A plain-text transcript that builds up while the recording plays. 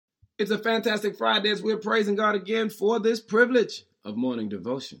It's a fantastic Friday as we're praising God again for this privilege of morning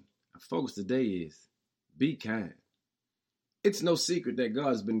devotion. Our focus today is be kind. It's no secret that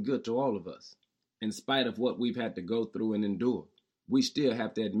God's been good to all of us. In spite of what we've had to go through and endure, we still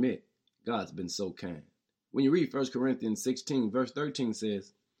have to admit God's been so kind. When you read 1 Corinthians 16, verse 13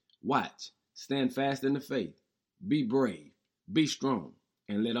 says, "Watch, stand fast in the faith, be brave, be strong,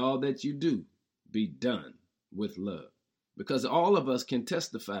 and let all that you do be done with love." Because all of us can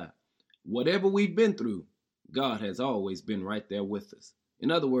testify, whatever we've been through, God has always been right there with us. In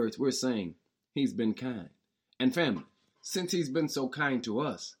other words, we're saying He's been kind. And family, since He's been so kind to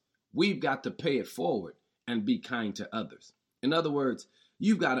us, we've got to pay it forward and be kind to others. In other words,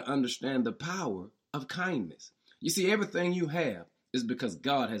 you've got to understand the power of kindness. You see, everything you have is because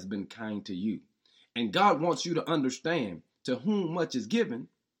God has been kind to you. And God wants you to understand, to whom much is given,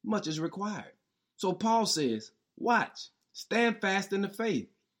 much is required. So Paul says, watch, stand fast in the faith,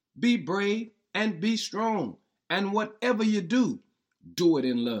 be brave and be strong. And whatever you do, do it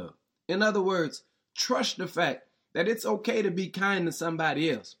in love. In other words, trust the fact that it's okay to be kind to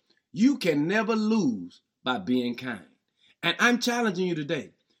somebody else. You can never lose by being kind. And I'm challenging you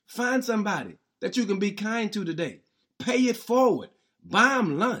today. Find somebody that you can be kind to today. Pay it forward. Buy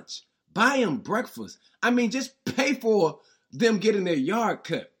them lunch. Buy them breakfast. Just pay for them getting their yard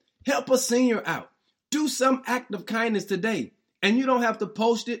cut. Help a senior out. Do some act of kindness today. And you don't have to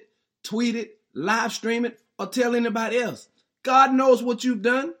post it, tweet it, live stream it, or tell anybody else. God knows what you've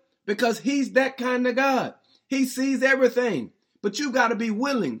done because He's that kind of God. He sees everything. But you got to be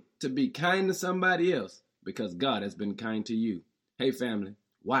willing to be kind to somebody else because God has been kind to you. Hey, family,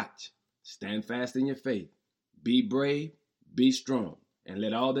 watch. Stand fast in your faith. Be brave, be strong, and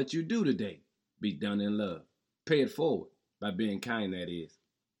let all that you do today be done in love. Pay it forward by being kind, that is.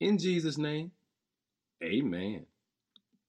 In Jesus' name, amen.